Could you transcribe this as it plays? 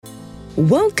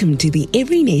Welcome to the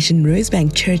Every Nation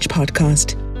Rosebank Church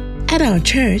podcast. At our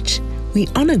church, we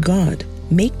honor God,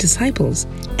 make disciples,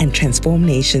 and transform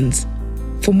nations.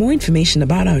 For more information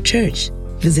about our church,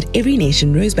 visit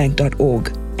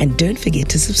everynationrosebank.org and don't forget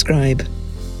to subscribe.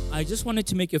 I just wanted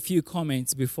to make a few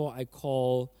comments before I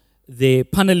call the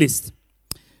panelists.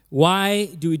 Why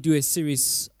do we do a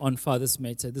series on Father's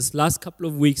Matter? This last couple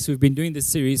of weeks we've been doing this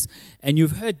series, and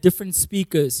you've heard different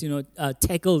speakers,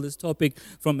 tackle this topic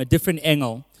from a different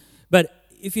angle. But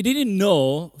if you didn't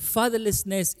know,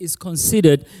 fatherlessness is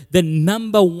considered the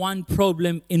number one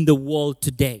problem in the world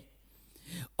today.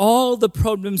 All the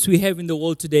problems we have in the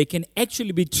world today can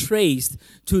actually be traced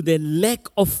to the lack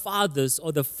of fathers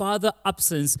or the father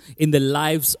absence in the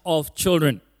lives of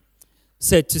children.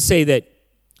 Said to say that,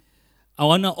 I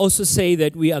want to also say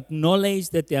that we acknowledge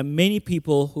that there are many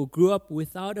people who grew up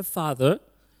without a father,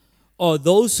 or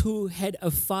those who had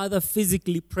a father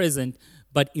physically present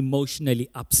but emotionally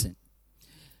absent.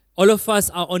 All of us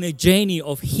are on a journey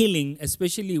of healing,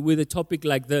 especially with a topic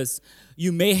like this.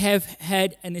 You may have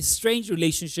had an estranged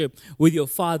relationship with your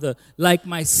father, like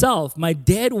myself. My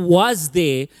dad was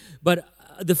there, but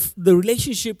the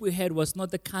relationship we had was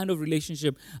not the kind of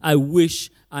relationship I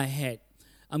wish I had.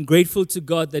 I'm grateful to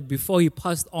God that before he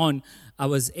passed on, I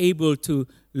was able to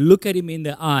look at him in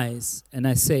the eyes and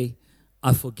I say,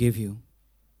 I forgive you.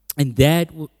 And that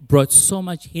brought so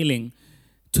much healing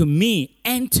to me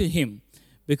and to him,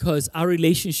 because our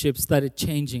relationship started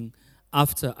changing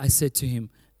after I said to him,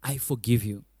 I forgive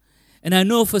you. And I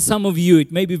know for some of you,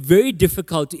 it may be very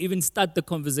difficult to even start the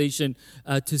conversation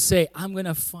to say, I'm going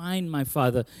to find my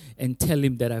father and tell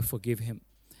him that I forgive him.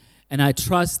 And I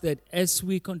trust that as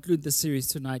we conclude the series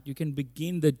tonight, you can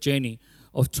begin the journey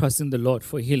of trusting the Lord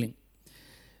for healing.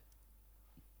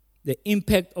 The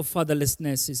impact of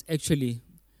fatherlessness is actually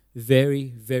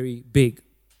very, very big.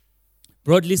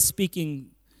 Broadly speaking,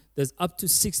 there's up to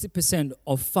 60%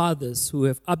 of fathers who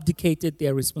have abdicated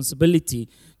their responsibility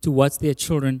towards their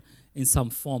children in some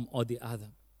form or the other.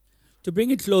 To bring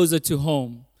it closer to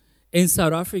home, in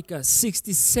South Africa,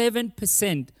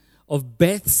 67% of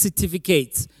birth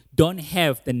certificates don't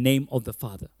have the name of the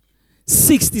father.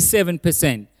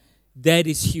 67%. That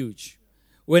is huge.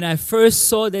 When I first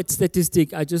saw that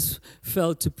statistic, I just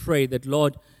felt to pray that,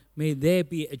 Lord, may there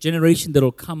be a generation that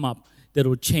will come up that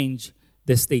will change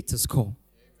the status quo.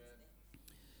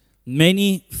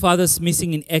 Many fathers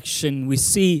missing in action, we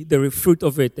see the fruit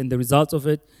of it and the result of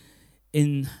it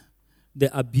in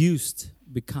the abused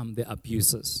become the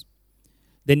abusers.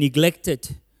 The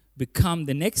neglected become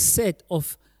the next set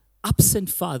of absent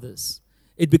fathers.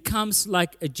 It becomes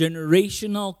like a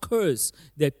generational curse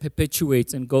that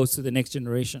perpetuates and goes to the next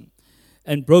generation.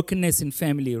 And brokenness in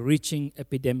family reaching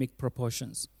epidemic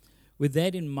proportions. With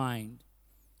that in mind,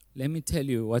 let me tell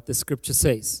you what the scripture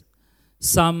says.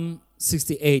 Psalm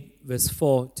 68 verse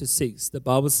 4 to 6. The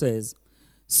Bible says,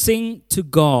 sing to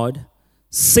God,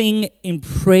 sing in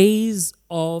praise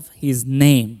of his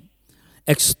name.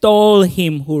 Extol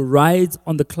him who rides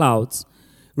on the clouds.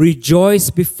 Rejoice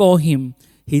before him.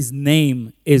 His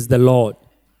name is the Lord.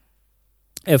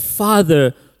 A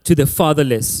father to the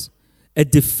fatherless, a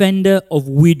defender of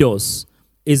widows,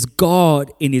 is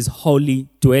God in his holy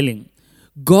dwelling.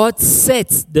 God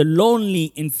sets the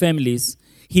lonely in families.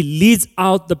 He leads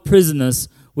out the prisoners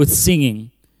with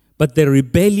singing, but the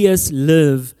rebellious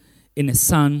live in a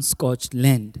sun-scorched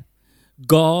land.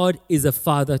 God is a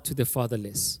father to the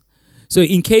fatherless. So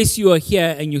in case you are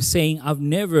here and you're saying, I've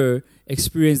never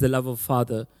experienced the love of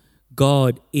Father,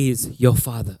 God is your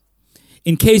Father.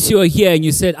 In case you are here and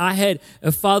you said, I had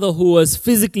a father who was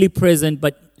physically present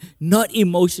but not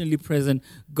emotionally present,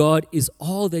 God is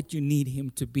all that you need him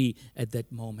to be at that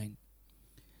moment.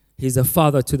 He's a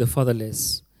father to the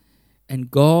fatherless. And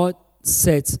God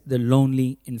sets the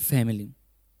lonely in family.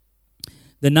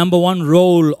 The number one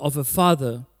role of a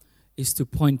father is to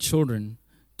point children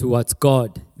towards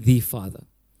God, the Father.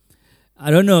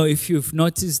 I don't know if you've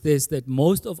noticed this, that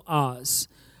most of us,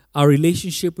 our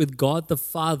relationship with God the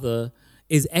Father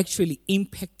is actually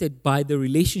impacted by the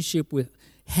relationship we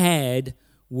had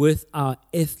with our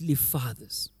earthly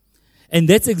fathers. And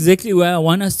that's exactly where I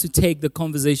want us to take the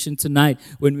conversation tonight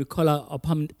when we call our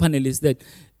panelists, that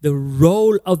the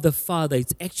role of the father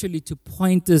is actually to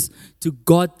point us to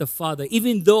God the Father.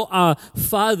 Even though our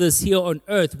fathers here on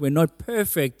earth were not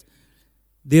perfect,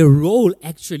 their role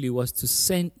actually was to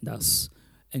send us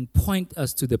and point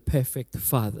us to the perfect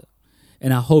Father.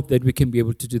 And I hope that we can be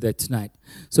able to do that tonight.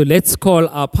 So let's call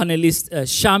our panelist,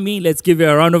 Shami. Let's give her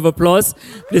a round of applause.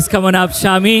 Please come on up,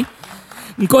 Shami.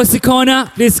 Nkosi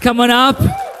Kona, please come on up.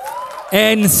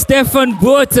 And Stefan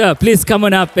Buerter, please come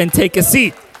on up and take a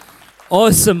seat.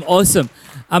 Awesome, awesome.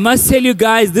 I must tell you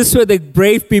guys, these were the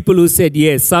brave people who said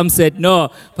yes. Some said, no,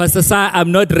 Pastor Sai,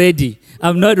 I'm not ready.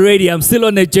 I'm still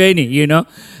on a journey, you know.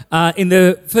 In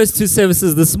the first two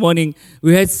services this morning,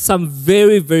 we had some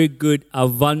very, very good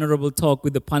vulnerable talk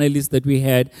with the panelists that we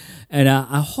had. And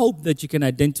I hope that you can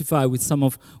identify with some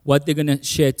of what they're going to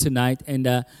share tonight. And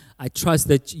I trust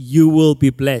that you will be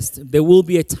blessed. There will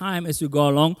be a time as we go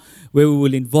along where we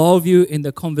will involve you in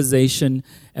the conversation.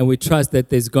 And we trust that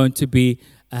there's going to be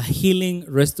a healing,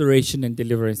 restoration, and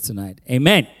deliverance tonight.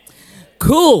 Amen.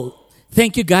 Cool.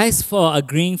 Thank you guys for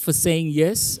agreeing, for saying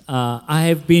yes.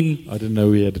 I didn't know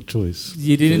we had a choice.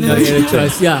 You didn't know you had a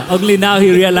choice, yeah. Only now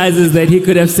he realizes that he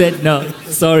could have said no.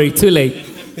 Sorry, too late.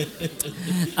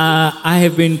 I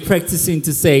have been practicing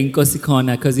to say Nkosi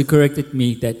Kona because he corrected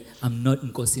me that I'm not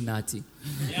Nkosi Nati.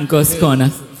 Nkosi Kona.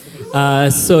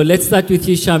 So let's start with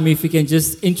you, Shami. If you can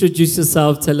just introduce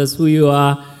yourself, tell us who you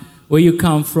are, where you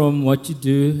come from, what you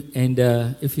do, and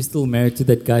if you're still married to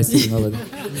that guy sitting over there.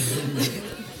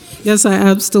 Yes, I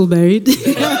am still married.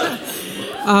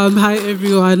 Hi,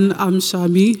 everyone. I'm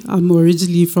Shami. I'm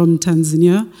originally from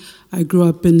Tanzania. I grew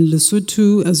up in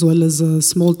Lesotho, as well as a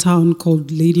small town called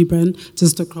Ladybrand,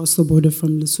 just across the border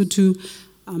from Lesotho.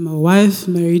 I'm a wife,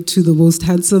 married to the most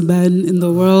handsome man in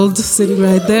the world, sitting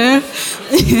right there.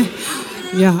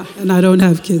 Yeah, and I don't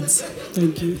have kids.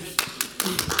 Thank you.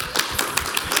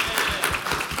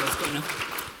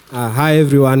 Hi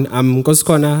everyone, I'm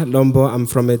Koskona Lombo. I'm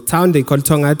from a town they call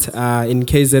Tongat in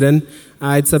KZN.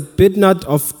 It's a bit north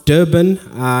of Durban,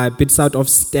 a bit south of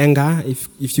Stanger, if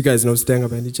you guys know Stanger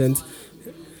by any chance.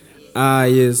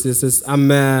 Yes.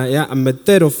 I'm a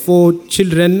third of 4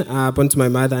 children born to my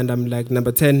mother, and I'm like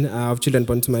number 10 of children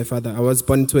born to my father. I was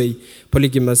born to a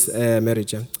polygamous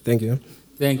marriage. Yeah. Thank you.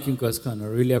 Thank you, Koskona. I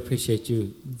really appreciate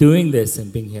you doing this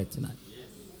and being here tonight.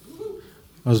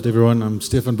 How's everyone? I'm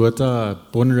Stefan Botha,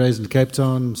 born and raised in Cape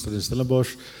Town, studied in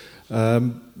Stellenbosch.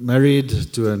 Married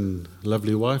to a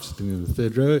lovely wife, sitting in the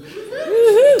third row.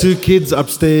 2 kids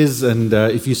upstairs, and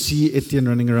if you see Etienne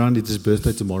running around, it's his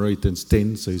birthday tomorrow. He turns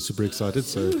 10, so he's super excited.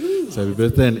 So happy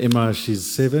birthday. And Emma, she's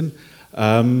 7.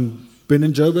 Been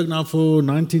in Joburg now for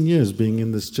 19 years, being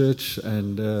in this church,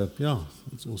 and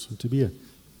it's awesome to be here.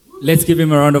 Let's give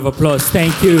him a round of applause.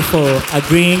 Thank you for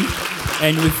agreeing.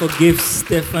 And we forgive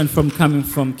Stefan from coming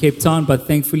from Cape Town, but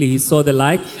thankfully he saw the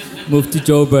light, moved to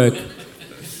Joburg.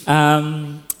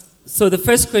 So the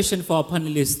first question for our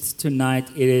panelists tonight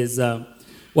is,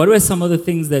 what were some of the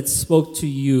things that spoke to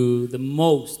you the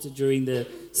most during the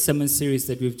sermon series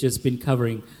that we've just been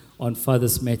covering on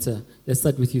Father's Matter? Let's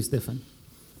start with you, Stefan.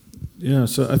 Yeah,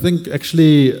 so I think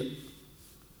actually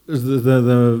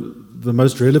the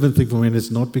most relevant thing for me, and it's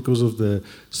not because of the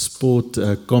sport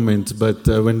comment, but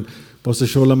when Pastor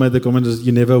Shola made the comment, is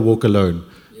you never walk alone.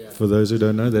 Yeah. For those who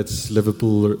don't know, that's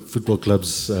Liverpool Football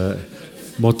Club's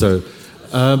motto.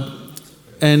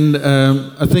 And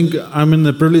I think I'm in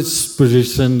the privileged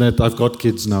position that I've got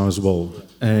kids now as well.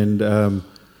 And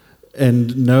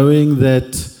knowing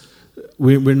that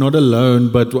we're not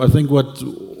alone, but I think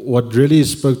what really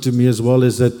spoke to me as well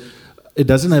is that it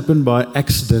doesn't happen by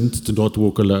accident to not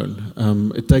walk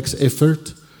alone. It takes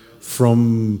effort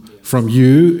from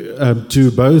you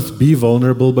to both be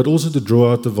vulnerable, but also to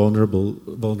draw out the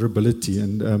vulnerability.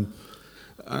 And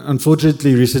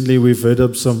unfortunately, recently we've heard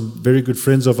of some very good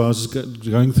friends of ours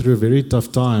going through a very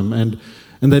tough time, and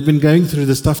they've been going through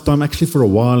this tough time actually for a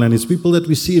while, and it's people that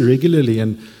we see regularly,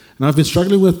 and I've been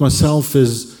struggling with myself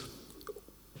is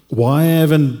why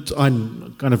haven't I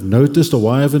kind of noticed, or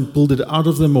why I haven't pulled it out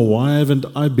of them, or why haven't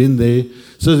I been there,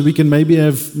 so that we can maybe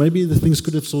the things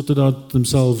could have sorted out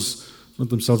themselves, not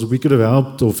themselves, we could have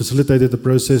helped or facilitated the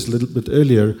process a little bit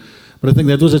earlier. But I think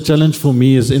that was a challenge for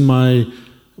me, is in my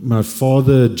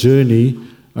father journey,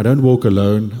 I don't walk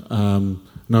alone.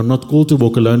 And I'm not called to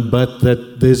walk alone, but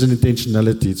that there's an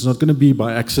intentionality. It's not going to be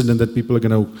by accident that people are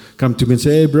going to come to me and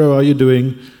say, hey bro, how are you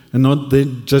doing? And not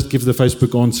then just give the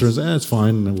Facebook answer and say, it's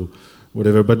fine, or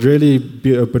whatever. But really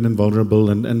be open and vulnerable,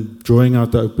 and drawing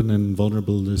out the open and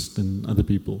vulnerableness in other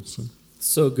people.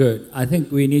 So good. I think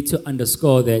we need to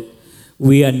underscore that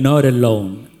we are not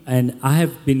alone. And I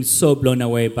have been so blown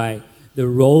away by the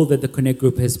role that the Connect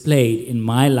Group has played in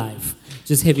my life.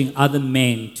 Just having other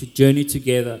men to journey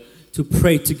together, to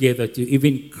pray together, to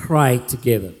even cry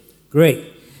together.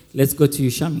 Great. Let's go to you,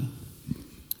 Shami.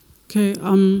 Okay,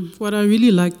 what I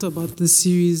really liked about this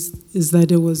series is that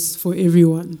it was for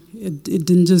everyone. It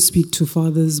didn't just speak to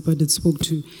fathers, but it spoke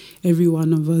to every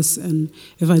one of us. And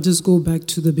if I just go back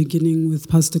to the beginning with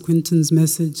Pastor Quinton's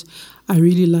message, I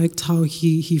really liked how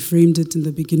he framed it in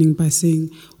the beginning by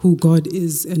saying who God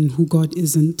is and who God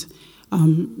isn't.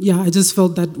 I just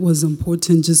felt that was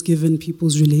important, just given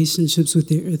people's relationships with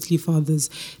their earthly fathers.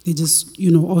 They just,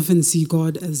 often see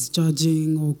God as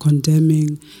judging or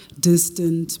condemning,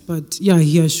 distant. But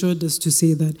he assured us to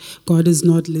say that God is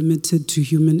not limited to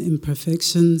human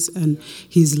imperfections, and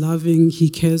he's loving, he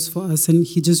cares for us, and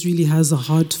he just really has a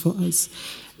heart for us.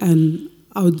 And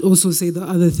I would also say the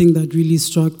other thing that really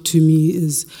struck to me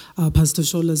is Pastor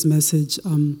Shola's message,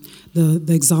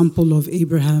 the example of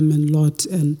Abraham and Lot,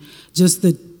 and just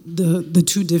the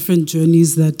two different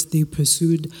journeys that they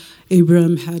pursued.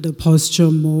 Abraham had a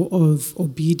posture more of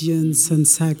obedience and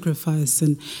sacrifice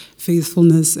and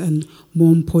faithfulness, and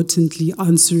more importantly,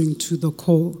 answering to the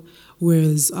call.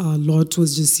 Whereas Lot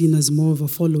was just seen as more of a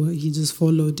follower. He just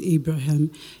followed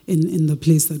Abraham in the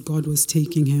place that God was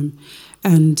taking him.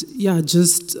 And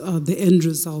just the end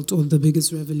result, or the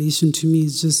biggest revelation to me,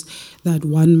 is just that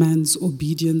one man's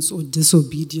obedience or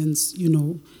disobedience,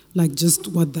 like just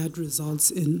what that results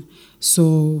in.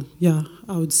 So,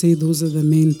 I would say those are the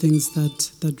main things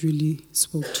that really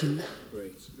spoke to me.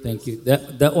 Great. Thank you.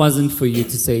 That wasn't for you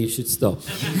to say you should stop.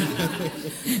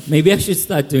 Maybe I should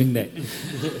start doing that.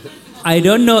 I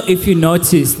don't know if you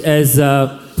noticed, as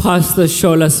Pastor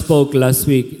Shola spoke last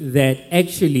week, that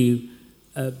actually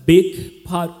a big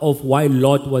part of why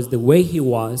Lot was the way he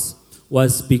was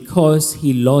because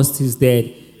he lost his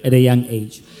dad at a young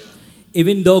age.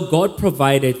 Even though God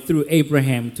provided through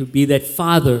Abraham to be that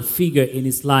father figure in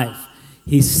his life,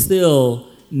 he still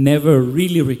never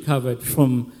really recovered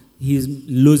from his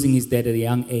losing his dad at a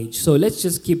young age. So let's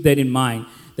just keep that in mind,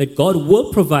 that God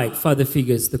will provide father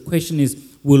figures. The question is,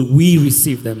 will we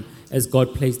receive them as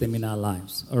God placed them in our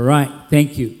lives? All right,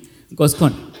 thank you.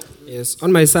 Goskon. Yes,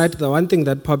 on my side, the one thing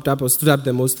that popped up or stood up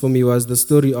the most for me was the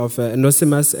story of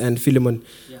Onesimus and Philemon.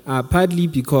 Partly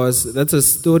because that's a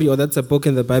story, or that's a book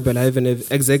in the Bible I haven't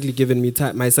exactly given me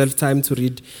myself time to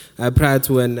read prior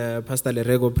to when Pastor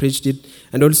Lerego preached it.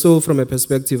 And also from a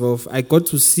perspective of, I got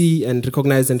to see and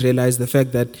recognize and realize the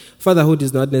fact that fatherhood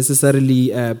is not necessarily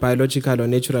biological or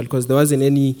natural, because there wasn't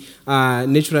any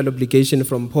natural obligation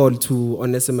from Paul to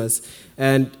Onesimus.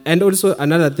 And also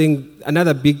another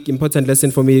big important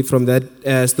lesson for me from that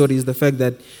story is the fact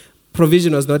that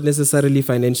provision was not necessarily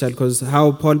financial, because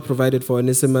how Paul provided for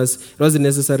Onesimus, it wasn't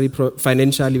necessarily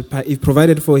financially. He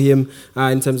provided for him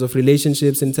in terms of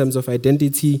relationships, in terms of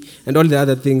identity, and all the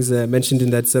other things mentioned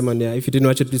in that sermon. If you didn't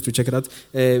watch it, please do check it out.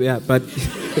 But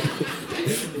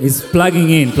he's plugging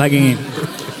in.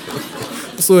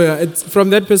 So it's from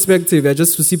that perspective,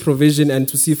 just to see provision and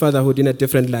to see fatherhood in a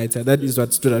different light. That is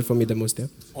what stood out for me the most.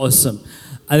 Awesome.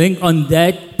 I think on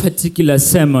that particular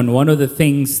sermon, one of the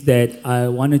things that I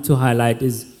wanted to highlight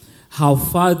is how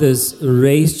fathers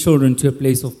raise children to a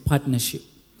place of partnership.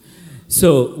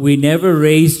 So we never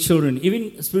raise children,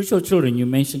 even spiritual children, you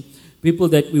mentioned, people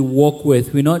that we walk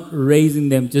with. We're not raising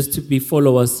them just to be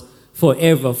followers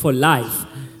forever, for life.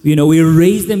 We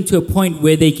raise them to a point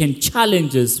where they can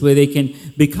challenge us, where they can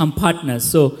become partners.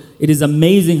 So it is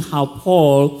amazing how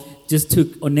Paul just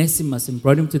took Onesimus and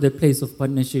brought him to the place of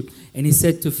partnership. And he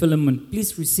said to Philemon,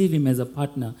 please receive him as a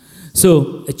partner.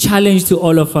 So a challenge to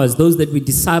all of us, those that we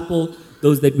disciple,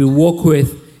 those that we walk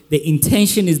with, the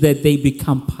intention is that they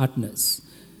become partners.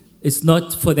 It's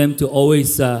not for them to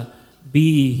always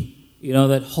be,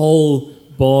 that whole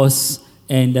boss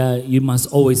and you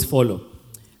must always follow.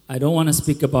 I don't want to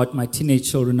speak about my teenage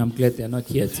children. I'm glad they're not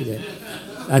here today.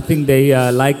 I think they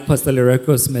like Pastor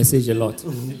Lereko's message a lot.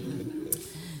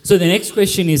 So the next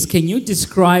question is, can you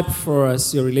describe for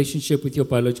us your relationship with your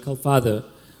biological father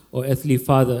or earthly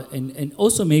father, and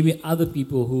also maybe other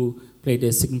people who played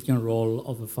a significant role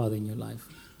of a father in your life?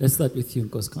 Let's start with you,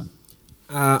 Nkoskan.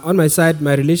 On my side,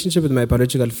 my relationship with my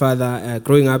biological father,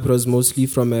 growing up, was mostly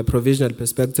from a provisional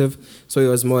perspective. So he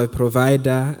was more a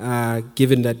provider,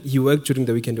 given that he worked during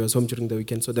the weekend, he was home during the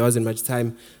weekend, so there wasn't much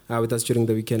time with us during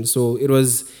the weekend. So it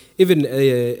was, even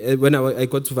when I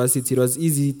got to varsity, it was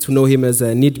easy to know him as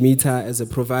a need meter, as a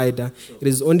provider. It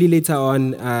is only later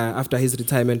on, after his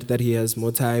retirement, that he has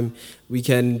more time. We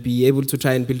can be able to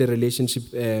try and build a relationship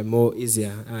more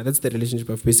easier. That's the relationship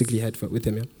I've basically had with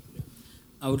him.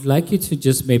 I would like you to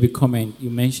just maybe comment.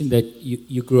 You mentioned that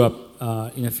you grew up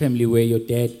in a family where your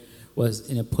dad was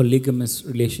in a polygamous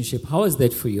relationship. How was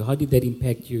that for you? How did that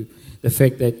impact you? The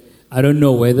fact that, I don't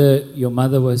know whether your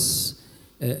mother was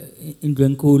in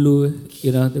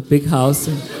Dwenkulu, the big house,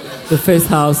 the first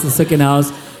house, the second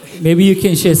house. Maybe you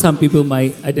can share, some people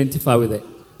might identify with it.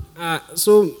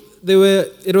 So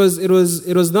it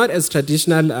was not as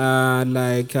traditional,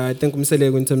 like I think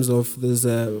in terms of this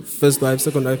first wife,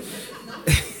 second wife.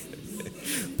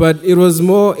 But it was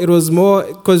more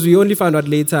because we only found out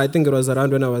later. I think it was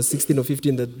around when I was 16 or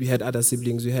 15 that we had other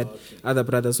siblings, we had other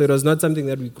brothers. So it was not something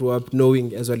that we grew up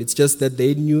knowing as well. It's just that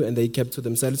they knew and they kept to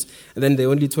themselves. And then they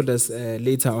only told us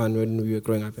later on when we were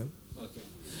growing up. Yeah.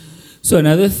 So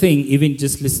another thing, even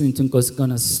just listening to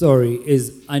Nkosikona's story,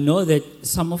 is I know that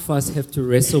some of us have to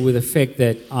wrestle with the fact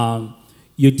that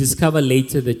you discover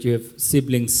later that you have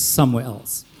siblings somewhere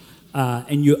else.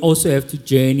 And you also have to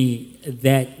journey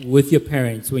that with your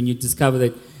parents when you discover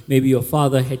that maybe your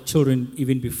father had children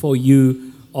even before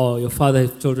you, or your father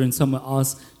had children somewhere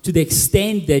else, to the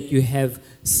extent that you have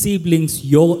siblings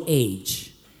your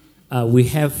age. We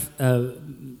have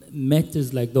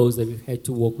matters like those that we've had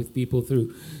to walk with people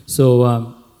through.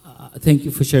 So thank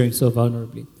you for sharing so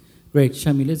vulnerably. Great.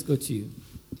 Shami, let's go to you.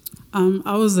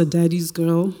 I was a daddy's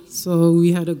girl, so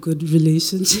we had a good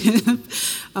relationship.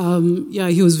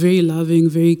 He was very loving,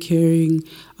 very caring.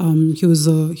 He was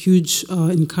a huge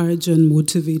encourager and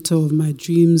motivator of my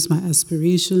dreams, my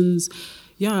aspirations.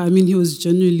 He was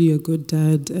genuinely a good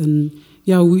dad. And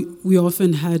we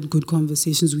often had good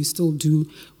conversations. We still do.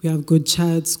 We have good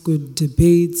chats, good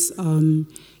debates.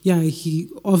 He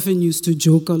often used to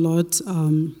joke a lot.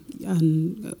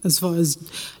 And as far as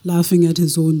laughing at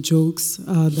his own jokes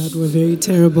that were very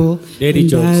terrible Daddy and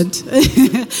jokes.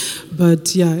 bad. But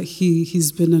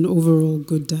he's been an overall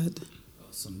good dad.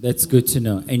 Awesome. That's good to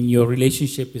know. And your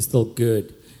relationship is still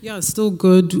good? Yeah, still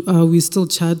good. We still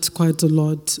chat quite a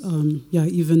lot.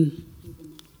 Even.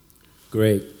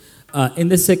 Great. In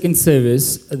the second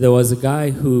service, there was a guy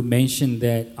who mentioned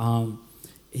that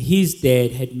his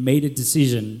dad had made a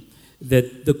decision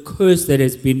that the curse that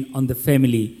has been on the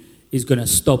family is going to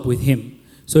stop with him.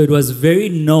 So it was very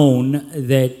known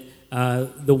that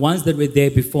the ones that were there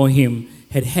before him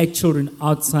had children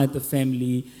outside the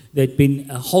family. There'd been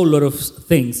a whole lot of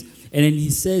things. And then he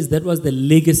says that was the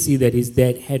legacy that his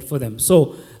dad had for them.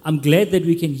 So I'm glad that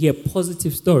we can hear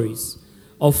positive stories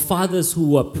of fathers who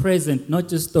were present, not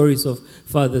just stories of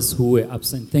fathers who were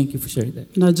absent. Thank you for sharing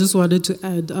that. And I just wanted to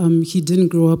add, he didn't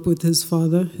grow up with his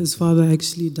father. His father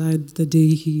actually died the day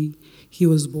he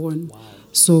was born. Wow.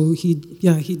 So he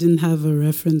didn't have a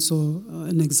reference or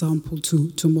an example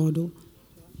to model.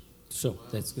 Sure,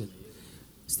 that's good.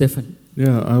 Stefan?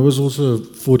 Yeah, I was also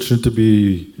fortunate to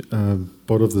be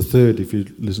part of the third, if you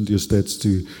listen to your stats,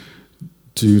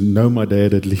 to know my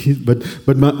dad at least.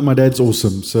 But my dad's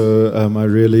awesome, so I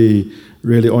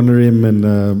really honor him and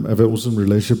have an awesome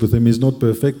relationship with him. He's not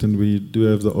perfect, and we do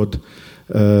have the odd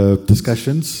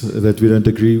discussions that we don't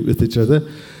agree with each other.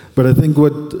 But I think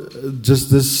what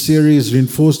just this series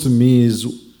reinforced to me is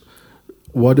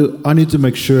what I need to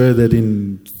make sure that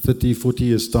in 30, 40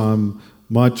 years' time,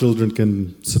 my children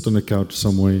can sit on a couch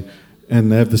somewhere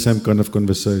and have the same kind of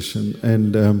conversation.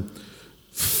 And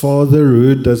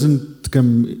fatherhood doesn't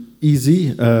come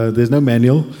easy. There's no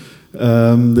manual.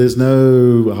 There's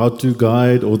no how-to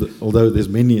guide, although there's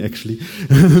many actually.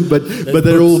 but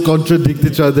they all contradict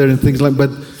each other and things like that.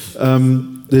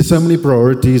 But there's so many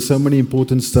priorities, so many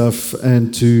important stuff,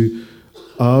 and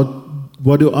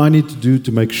what do I need to do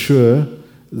to make sure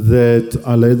that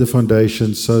I lay the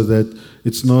foundation so that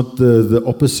it's not the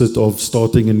opposite of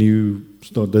starting a new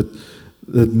start,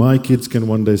 that my kids can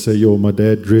one day say, "Yo, my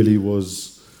dad really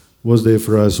was there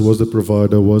for us, was the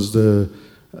provider, was the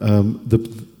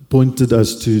pointed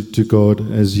us to God,"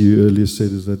 as you earlier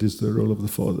said, that is the role of the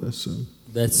father. So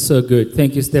that's so good.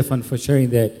 Thank you, Stefan, for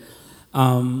sharing that.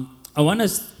 I want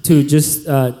us to just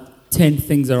turn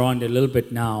things around a little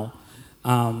bit now.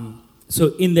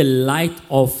 So in the light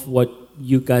of what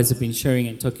you guys have been sharing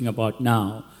and talking about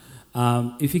now,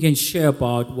 if you can share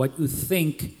about what you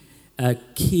think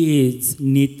kids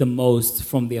need the most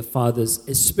from their fathers,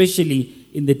 especially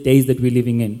in the days that we're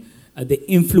living in. The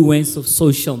influence of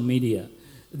social media,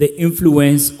 the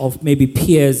influence of maybe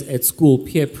peers at school,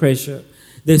 peer pressure.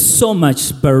 There's so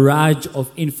much barrage of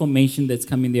information that's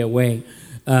coming their way.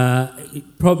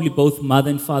 Probably both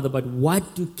mother and father, but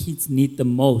what do kids need the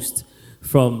most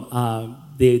from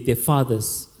their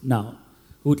fathers now?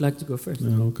 Who would like to go first?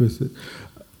 Yeah, I'll go through.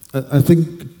 I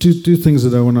think two things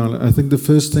that I want to. I think the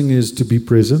first thing is to be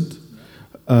present.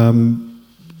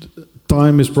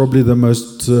 Time is probably the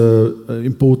most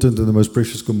important and the most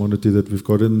precious commodity that we've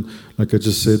got. And like I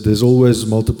just said, there's always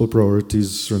multiple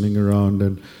priorities running around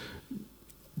and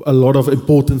a lot of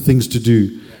important things to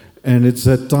do. And it's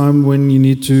that time when you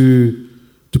need to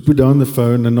put down the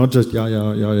phone and not just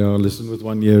listen with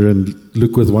one ear and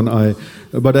look with one eye,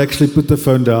 but actually put the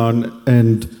phone down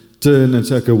and turn and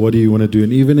say, okay, what do you want to do?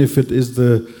 And even if it is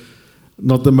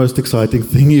not the most exciting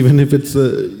thing, even if it's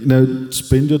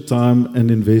spend your time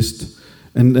and invest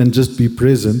and just be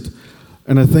present.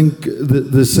 And I think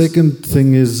the second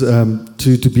thing is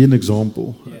to be an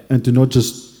example and to not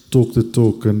just talk the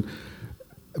talk,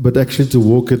 but actually to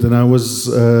walk it. And I was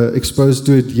exposed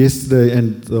to it yesterday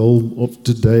and the whole of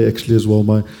today actually as well.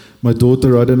 My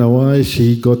daughter, I don't know why,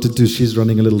 she's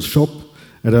running a little shop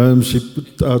at home. She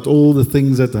put out all the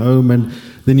things at home, and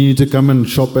then you need to come and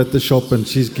shop at the shop, and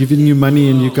she's giving you money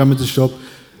and you come into shop.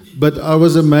 But I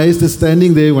was amazed at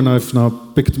standing there when I've now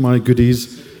picked my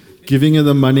goodies, giving her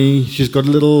the money. She's got a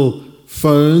little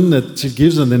phone that she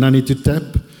gives, and then I need to tap,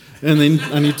 and then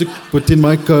I need to put in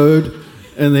my code,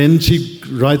 and then she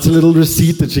writes a little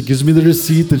receipt, and she gives me the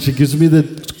receipt, and she gives me the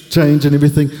change and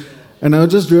everything. And I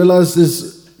just realized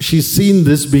she's seen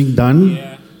this being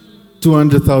done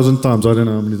 200,000 times. I don't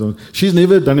know how many times. She's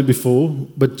never done it before,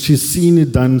 but she's seen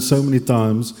it done so many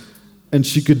times, and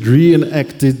she could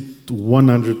reenact it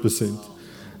 100%.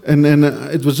 And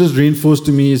it was just reinforced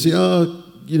to me.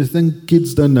 You think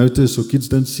kids don't notice or kids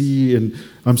don't see, and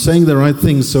I'm saying the right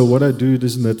thing, so what I do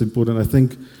isn't that important. I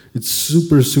think it's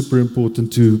super, super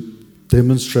important to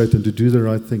demonstrate and to do the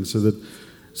right thing so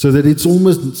that it's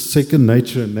almost second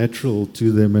nature and natural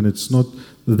to them, and it's not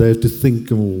that they have to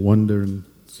think or wonder and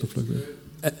stuff like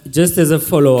that. Just as a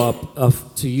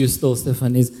follow-up to you still,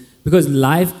 Stefan, is because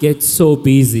life gets so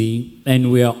busy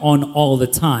and we are on all the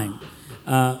time.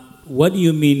 What do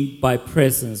you mean by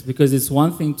presence? Because it's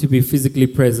one thing to be physically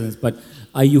present, but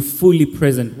are you fully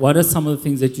present? What are some of the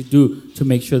things that you do to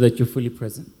make sure that you're fully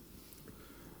present?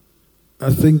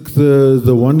 I think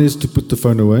the one is to put the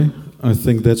phone away. I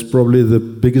think that's probably the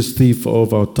biggest thief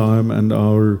of our time and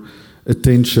our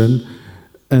attention.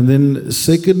 And then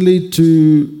secondly,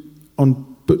 to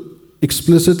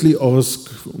explicitly ask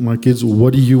my kids,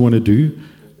 what do you want to do?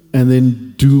 And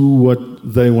then do what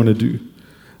they want to do.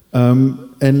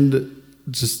 And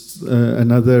just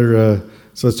another,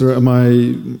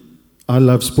 I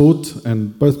love sport,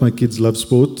 and both my kids love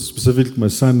sport, specifically my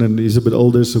son, and he's a bit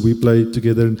older, so we play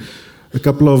together. And a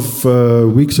couple of a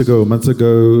month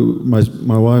ago,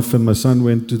 my wife and my son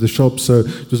went to the shop, so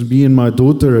it was me and my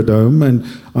daughter at home, and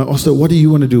I asked her, what do you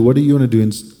want to do? What do you want to do?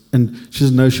 And she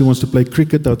said, no, she wants to play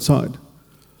cricket outside.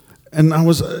 And I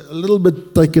was a little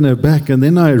bit taken aback, and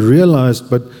then I realized,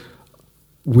 but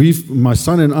my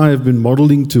son and I have been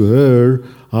modeling to her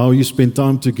how you spend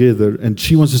time together, and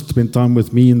she wants to spend time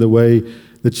with me in the way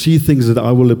that she thinks that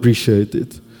I will appreciate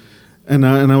it. And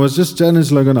I was just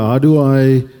challenged, like, how do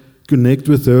I connect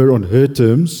with her on her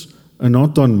terms, and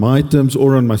not on my terms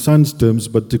or on my son's terms,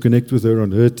 but to connect with her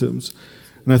on her terms.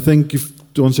 And I think,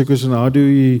 to answer your question, how do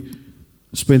we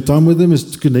spend time with them,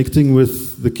 is connecting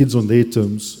with the kids on their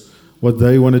terms, what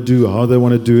they want to do, how they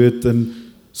want to do it.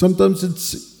 And sometimes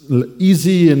it's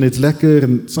easy and it's lekker,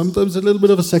 and sometimes a little bit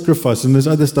of a sacrifice, and there's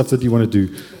other stuff that you want to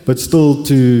do, but still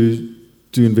to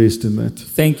invest in that.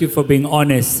 Thank you for being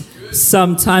honest.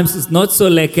 Sometimes it's not so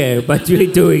lekker, but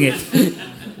you're doing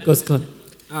it. Go, Scott.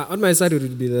 On my side, it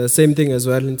would be the same thing as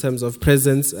well in terms of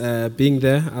presence, being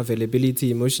there,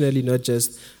 availability emotionally, not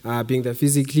just being there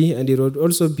physically. And it would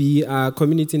also be a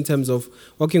community in terms of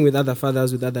working with other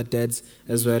fathers, with other dads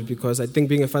as well, because I think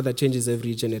being a father changes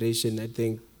every generation. I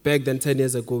think back then, 10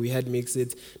 years ago, we had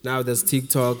Mixit. Now there's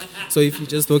TikTok. So if you're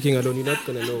just walking alone, you're not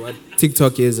going to know what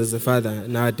TikTok is as a father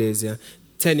nowadays,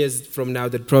 10 years from now,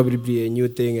 there'd probably be a new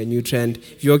thing, a new trend.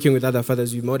 If you're working with other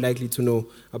fathers, you're more likely to know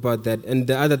about that. And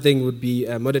the other thing would be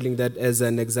modeling that as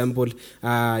an example.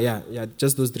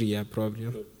 Just those three, probably.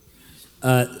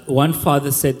 One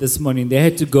father said this morning, they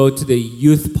had to go to the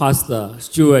youth pastor,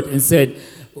 Stuart, and said,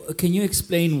 can you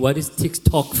explain what is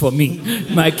TikTok for me?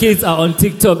 My kids are on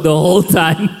TikTok the whole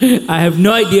time. I have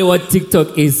no idea what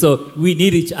TikTok is, so we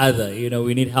need each other.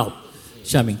 We need help.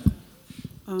 Shami.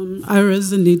 I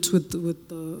resonate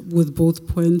with both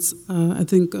points. I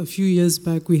think a few years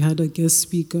back we had a guest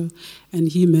speaker, and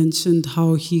he mentioned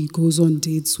how he goes on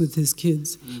dates with his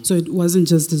kids. So it wasn't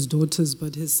just his daughters,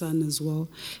 but his son as well.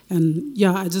 And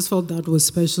I just felt that was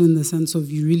special in the sense of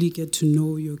you really get to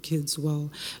know your kids well,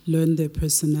 learn their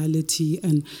personality,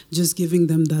 and just giving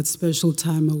them that special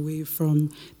time away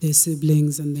from their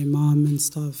siblings and their mom and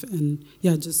stuff. And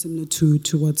just similar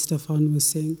to what Stefan was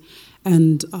saying.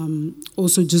 And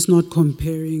also just not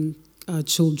comparing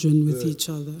children with each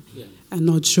other and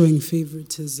not showing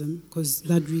favoritism, because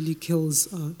that really kills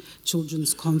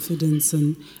children's confidence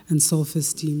and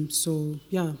self-esteem. So,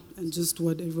 and just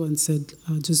what everyone said,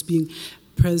 just being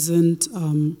present,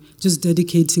 just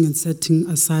dedicating and setting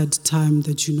aside time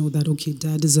that you know that, okay,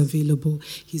 dad is available,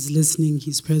 he's listening,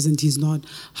 he's present, he's not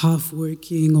half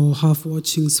working or half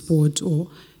watching sport or,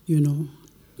 Good.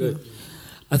 Yeah.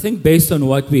 I think based on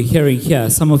what we're hearing here,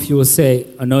 some of you will say,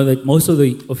 I know that most of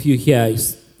you here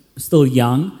is still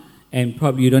young and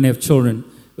probably you don't have children.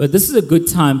 But this is a good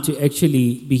time to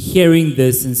actually be hearing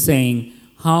this and saying,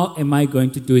 how am I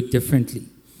going to do it differently?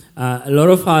 A lot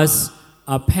of us,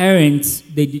 our parents,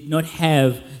 they did not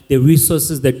have the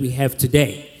resources that we have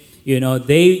today. You know,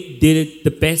 they did it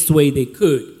the best way they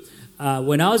could.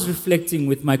 When I was reflecting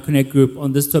with my Connect group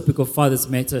on this topic of Father's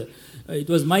Matter, it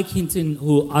was Mike Hinton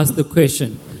who asked the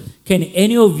question, can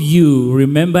any of you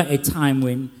remember a time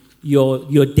when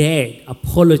your dad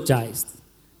apologized,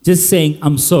 just saying,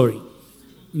 I'm sorry?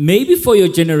 Maybe for your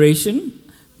generation,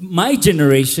 my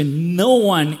generation, no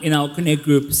one in our Connect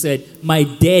group said, my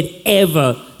dad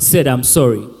ever said, I'm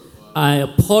sorry. I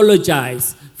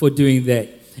apologize for doing that.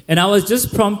 And I was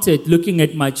just prompted looking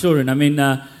at my children. I mean,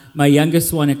 my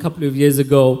youngest one a couple of years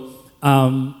ago,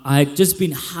 I had just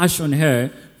been harsh on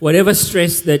her. Whatever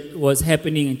stress that was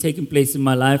happening and taking place in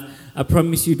my life, I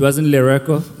promise you it wasn't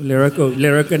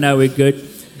Lyrico and I were good.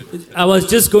 I was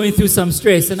just going through some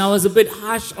stress, and I was a bit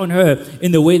harsh on her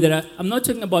in the way that I'm not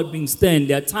talking about being stern.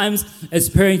 There are times as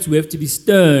parents we have to be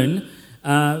stern,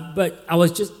 but I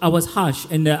was harsh.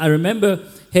 And I remember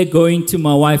her going to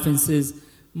my wife and says,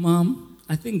 Mom,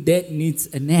 I think Dad needs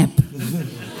a nap.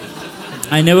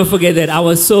 I never forget that. I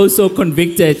was so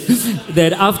convicted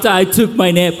that after I took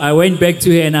my nap, I went back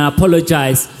to her and I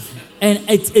apologized. And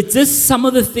it's just some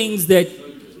of the things that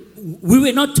we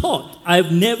were not taught.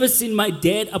 I've never seen my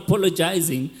dad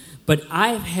apologizing, but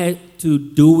I've had to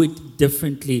do it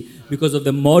differently because of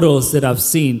the models that I've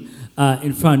seen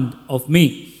in front of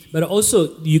me. But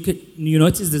also, you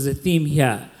notice there's a theme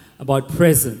here about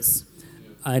presence.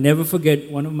 I never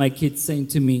forget one of my kids saying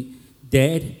to me,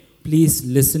 Dad, please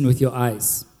listen with your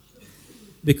eyes.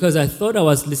 Because I thought I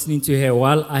was listening to her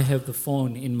while I have the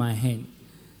phone in my hand.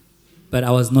 But I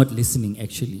was not listening,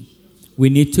 actually. We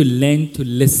need to learn to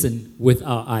listen with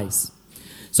our eyes.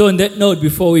 So on that note,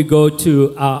 before we go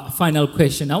to our final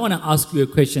question, I want to ask you a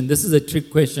question. This is a trick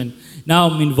question. Now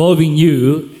I'm involving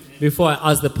you before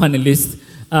I ask the panelists.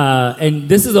 And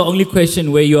this is the only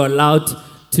question where you're allowed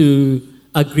to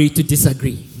agree to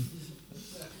disagree.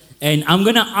 And I'm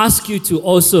going to ask you to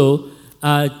also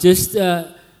just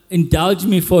indulge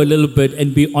me for a little bit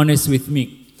and be honest with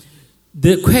me.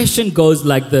 The question goes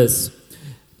like this.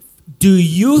 Do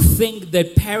you think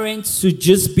that parents should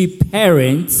just be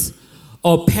parents,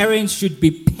 or parents should be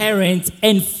parents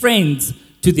and friends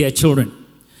to their children?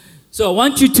 So I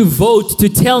want you to vote to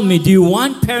tell me, do you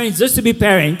want parents just to be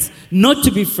parents, not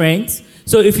to be friends?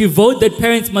 So if you vote that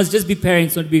parents must just be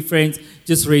parents, not be friends,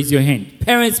 just raise your hand.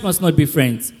 Parents must not be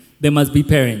friends. They must be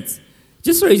parents.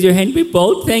 Just raise your hand. Be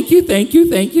bold. Thank you.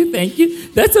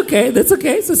 That's okay.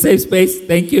 It's a safe space.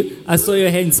 Thank you. I saw your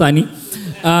hand, Sonny.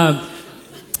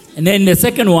 And then the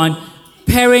second one,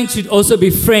 parents should also be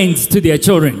friends to their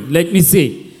children. Let me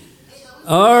see.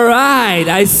 All right,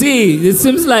 I see. It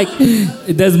seems like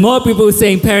there's more people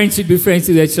saying parents should be friends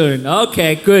to their children.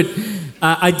 Okay, good.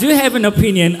 I do have an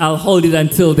opinion. I'll hold it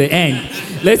until the end.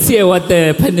 Let's hear what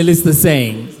the panelists are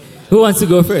saying. Who wants to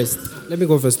go first? Let me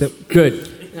go first. Good.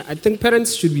 I think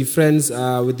parents should be friends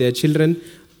with their children,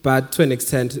 but to an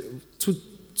extent.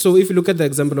 So if you look at the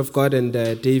example of God and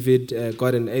David,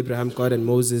 God and Abraham, God and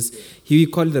Moses, he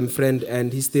called them friend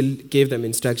and he still gave them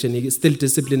instruction. He still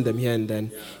disciplined them here and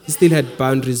then. He still had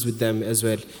boundaries with them as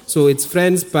well. So it's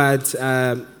friends, but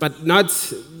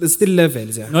not, there's still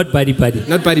levels. Yeah. Not buddy.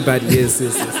 Not buddy, yes.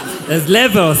 There's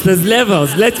levels.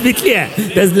 Let's be clear.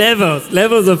 There's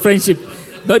levels of friendship,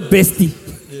 not bestie.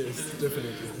 Yes, definitely.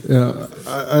 Yeah,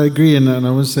 I agree, and I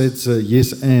would say it's a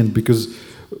yes and, because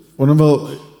one of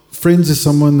our friends is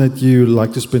someone that you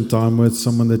like to spend time with,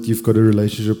 someone that you've got a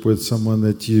relationship with, someone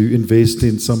that you invest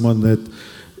in, someone that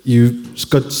you've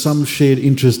got some shared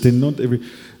interest in. Not every,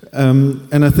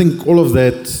 and I think all of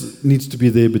that needs to be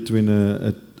there between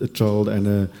a child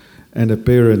and a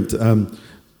parent.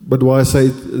 But why I say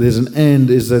there's an and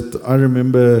is that I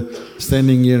remember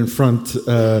standing here in front,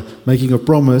 making a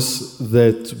promise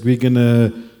that we're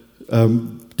gonna,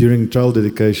 during child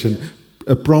dedication,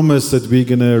 a promise that we're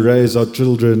going to raise our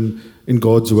children in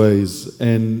God's ways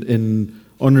and in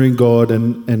honoring God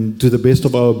and to the best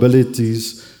of our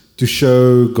abilities to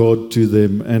show God to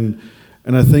them. And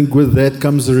I think with that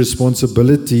comes the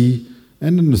responsibility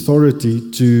and an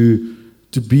authority to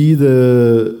be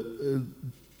to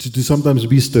sometimes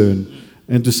be stern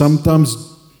and to sometimes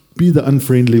be the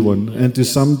unfriendly one and to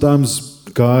sometimes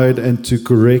guide and to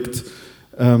correct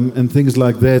and things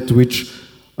like that, which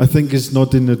I think is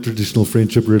not in a traditional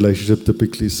friendship relationship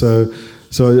typically. So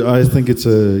I think it's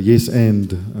a yes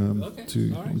and.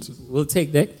 Okay. All right. We'll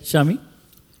take that. Shami?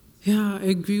 Yeah, I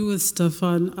agree with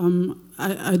Stefan.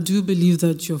 I do believe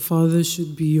that your father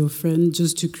should be your friend,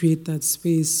 just to create that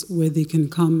space where they can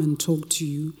come and talk to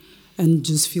you and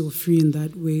just feel free in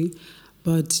that way.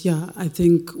 But yeah, I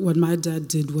think what my dad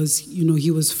did was, he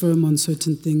was firm on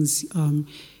certain things.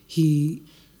 He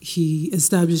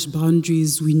established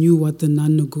boundaries. We knew what the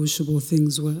non-negotiable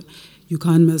things were. You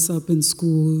can't mess up in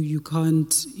school. You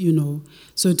can't,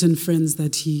 certain friends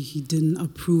that he didn't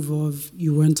approve of,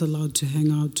 you weren't allowed to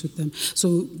hang out with them.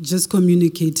 So just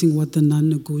communicating what the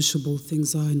non-negotiable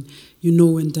things are, and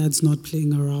when dad's not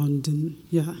playing around, and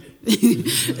yeah.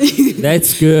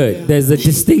 That's good. Yeah. There's a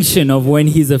distinction of when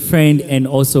he's a friend and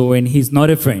also when he's not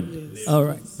a friend. Yes. All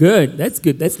right, good. That's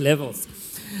good. That's levels.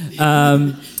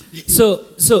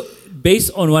 So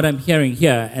based on what I'm hearing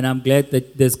here, and I'm glad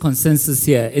that there's consensus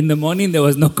here. In the morning, there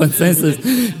was no consensus.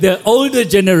 The older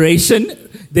generation,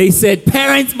 they said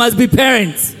parents must be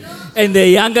parents. And the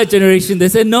younger generation, they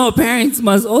said, no, parents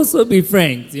must also be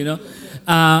friends,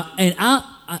 And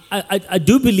I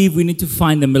do believe we need to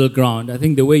find the middle ground. I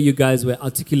think the way you guys were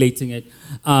articulating it,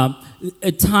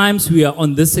 at times we are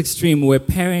on this extreme where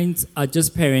parents are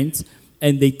just parents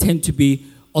and they tend to be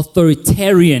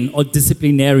authoritarian or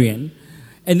disciplinarian.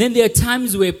 And then there are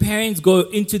times where parents go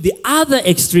into the other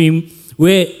extreme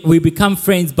where we become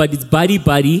friends, but it's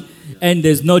buddy-buddy, and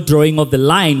there's no drawing of the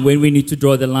line when we need to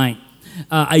draw the line.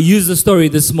 I used the story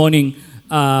this morning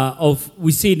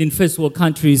we see it in first world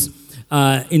countries.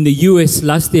 In the US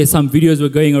last year, some videos were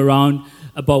going around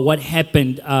about what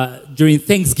happened during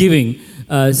Thanksgiving.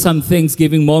 Some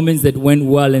Thanksgiving moments that went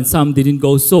well and some didn't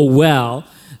go so well.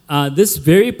 This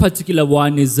very particular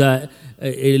one is a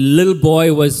little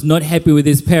boy was not happy with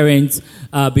his parents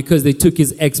because they took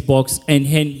his Xbox, and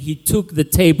he took the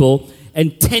table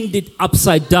and turned it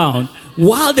upside down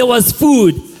while there was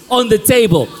food on the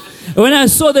table. When I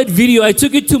saw that video, I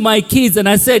took it to my kids and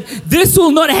I said, this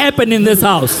will not happen in this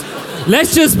house.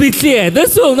 Let's just be clear.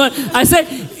 This will not. I said,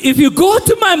 if you go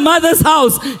to my mother's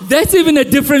house, that's even a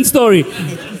different story.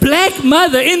 Black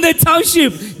mother in the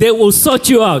township, they will sort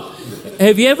you out.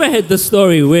 Have you ever had the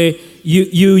story where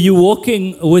you're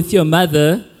walking with your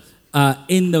mother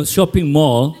in the shopping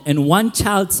mall, and one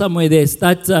child somewhere there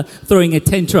starts throwing a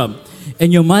tantrum,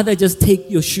 and your mother just take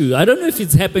your shoe? I don't know if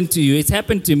it's happened to you. It's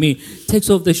happened to me.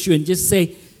 Takes off the shoe and just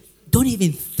say, don't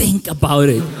even think about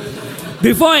it.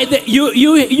 Before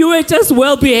you were just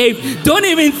well behaved. Don't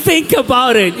even think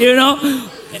about it.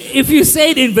 If you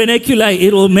say it in vernacular,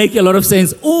 it will make a lot of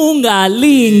sense.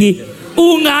 Ungalingi,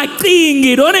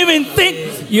 ungaqingi. Don't even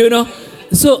think.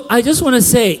 So I just want to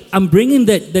say, I'm bringing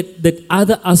that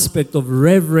other aspect of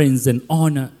reverence and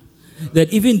honor.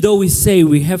 That even though we say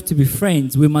we have to be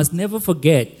friends, we must never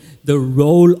forget the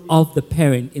role of the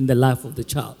parent in the life of the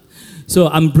child. So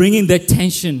I'm bringing that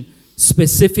tension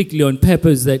specifically on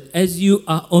purpose, that as you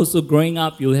are also growing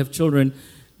up, you'll have children,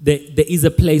 there is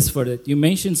a place for that. You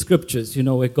mentioned scriptures,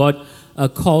 where God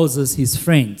calls us his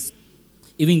friends.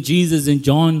 Even Jesus in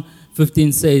John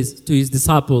 15 says to his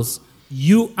disciples,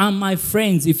 you are my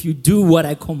friends if you do what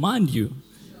I command you.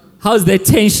 How's that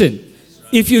tension?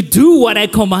 If you do what I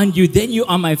command you, then you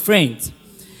are my friends.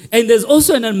 And there's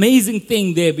also an amazing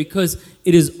thing there, because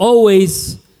it is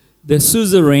always the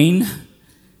suzerain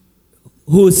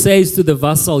who says to the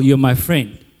vassal, you're my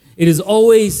friend. It is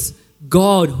always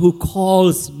God who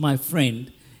calls my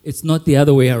friend. It's not the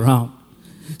other way around.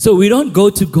 So we don't go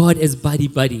to God as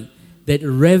buddy-buddy. That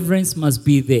reverence must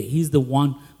be there. He's the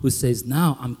one who says,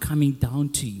 now I'm coming down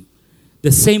to you.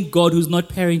 The same God who's not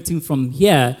parenting from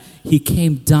here, he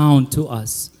came down to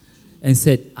us and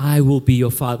said, I will be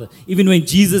your father. Even when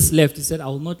Jesus left, he said, I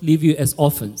will not leave you as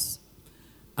orphans.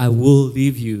 I will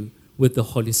leave you with the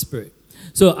Holy Spirit.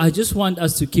 So I just want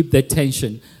us to keep that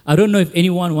tension. I don't know if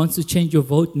anyone wants to change your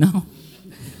vote now.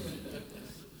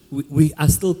 We are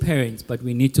still parents, but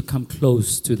we need to come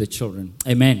close to the children.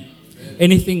 Amen.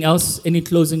 Anything else? Any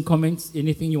closing comments?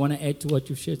 Anything you want to add to what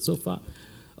you've shared so far?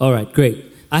 All right,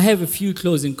 great. I have a few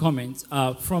closing comments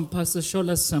from Pastor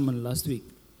Shola's sermon last week.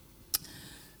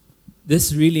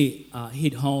 This really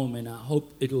hit home, and I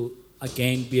hope it'll,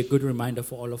 again, be a good reminder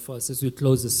for all of us as we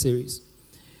close this series.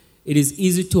 It is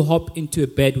easy to hop into a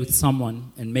bed with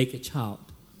someone and make a child.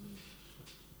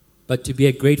 But to be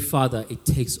a great father, it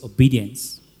takes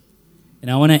obedience. And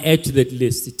I want to add to that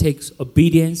list. It takes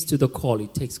obedience to the call.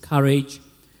 It takes courage,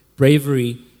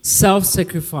 bravery,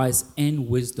 self-sacrifice, and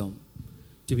wisdom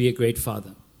to be a great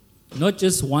father. Not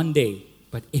just one day,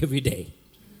 but every day,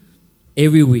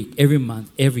 every week, every month,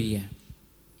 every year.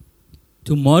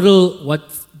 To model what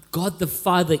God the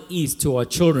Father is to our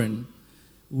children,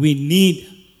 we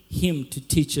need him to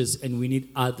teach us, and we need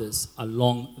others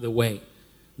along the way.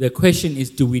 The question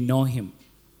is, do we know him?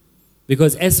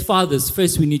 Because as fathers,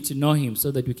 first we need to know him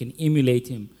so that we can emulate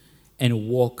him and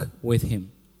walk with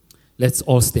him. Let's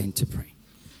all stand to pray.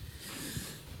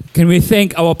 Can we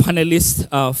thank our panelists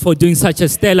for doing such a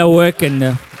stellar work?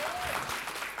 And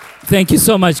thank you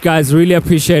so much, guys. Really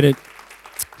appreciate it.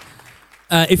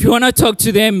 If you want to talk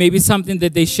to them, maybe something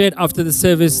that they shared after the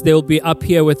service, they'll be up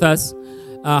here with us.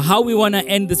 How we want to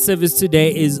end the service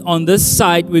today is on this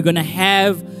side, we're going to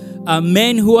have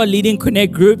men who are leading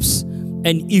connect groups.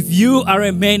 And if you are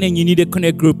a man and you need a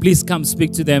connect group, please come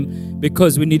speak to them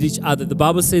because we need each other. The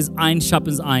Bible says iron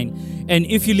sharpens iron. And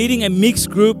if you're leading a mixed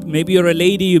group, maybe you're a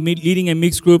lady, you're leading a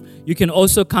mixed group, you can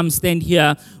also come stand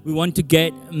here. We want to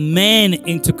get men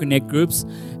into connect groups.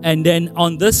 And then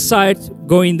on this side,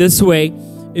 going this way,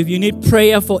 if you need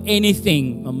prayer for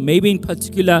anything, maybe in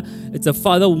particular it's a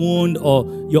father wound or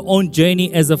your own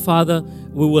journey as a father,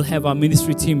 we will have our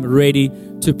ministry team ready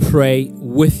to pray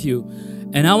with you.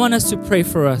 And I want us to pray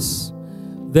for us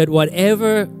that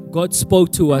whatever God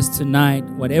spoke to us tonight,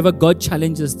 whatever God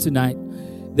challenges tonight,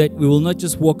 that we will not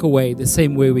just walk away the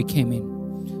same way we came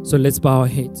in. So let's bow our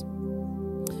heads.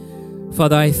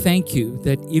 Father, I thank you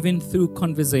that even through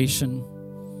conversation,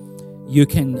 you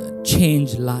can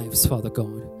change lives, Father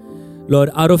God. Lord,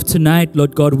 out of tonight,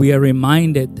 Lord God, we are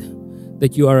reminded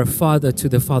that you are a father to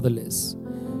the fatherless.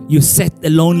 You set the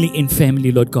lonely in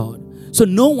family, Lord God. So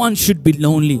no one should be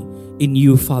lonely in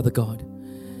you, Father God.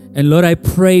 And Lord, I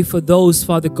pray for those,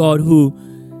 Father God,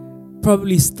 who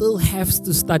probably still have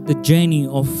to start the journey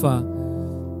of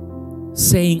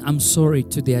saying I'm sorry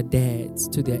to their dads,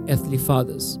 to their earthly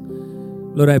fathers.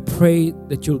 Lord, I pray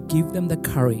that you'll give them the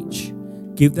courage,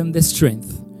 give them the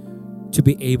strength to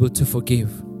be able to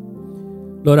forgive.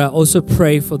 Lord, I also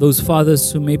pray for those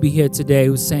fathers who may be here today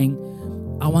who are saying,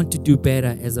 I want to do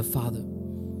better as a father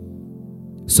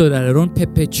so that I don't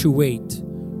perpetuate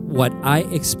what I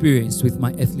experienced with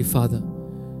my earthly father.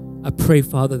 I pray,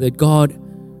 Father, that God,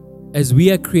 as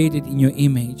we are created in your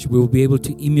image, we will be able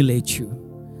to emulate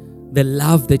you, the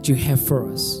love that you have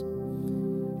for us.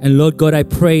 And Lord God, I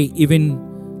pray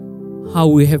even how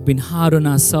we have been hard on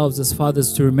ourselves as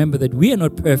fathers to remember that we are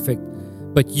not perfect,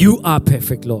 but you are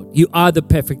perfect, Lord. You are the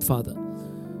perfect Father.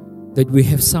 That we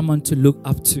have someone to look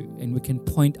up to and we can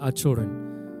point our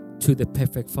children to the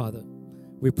perfect Father.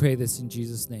 We pray this in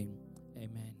Jesus' name.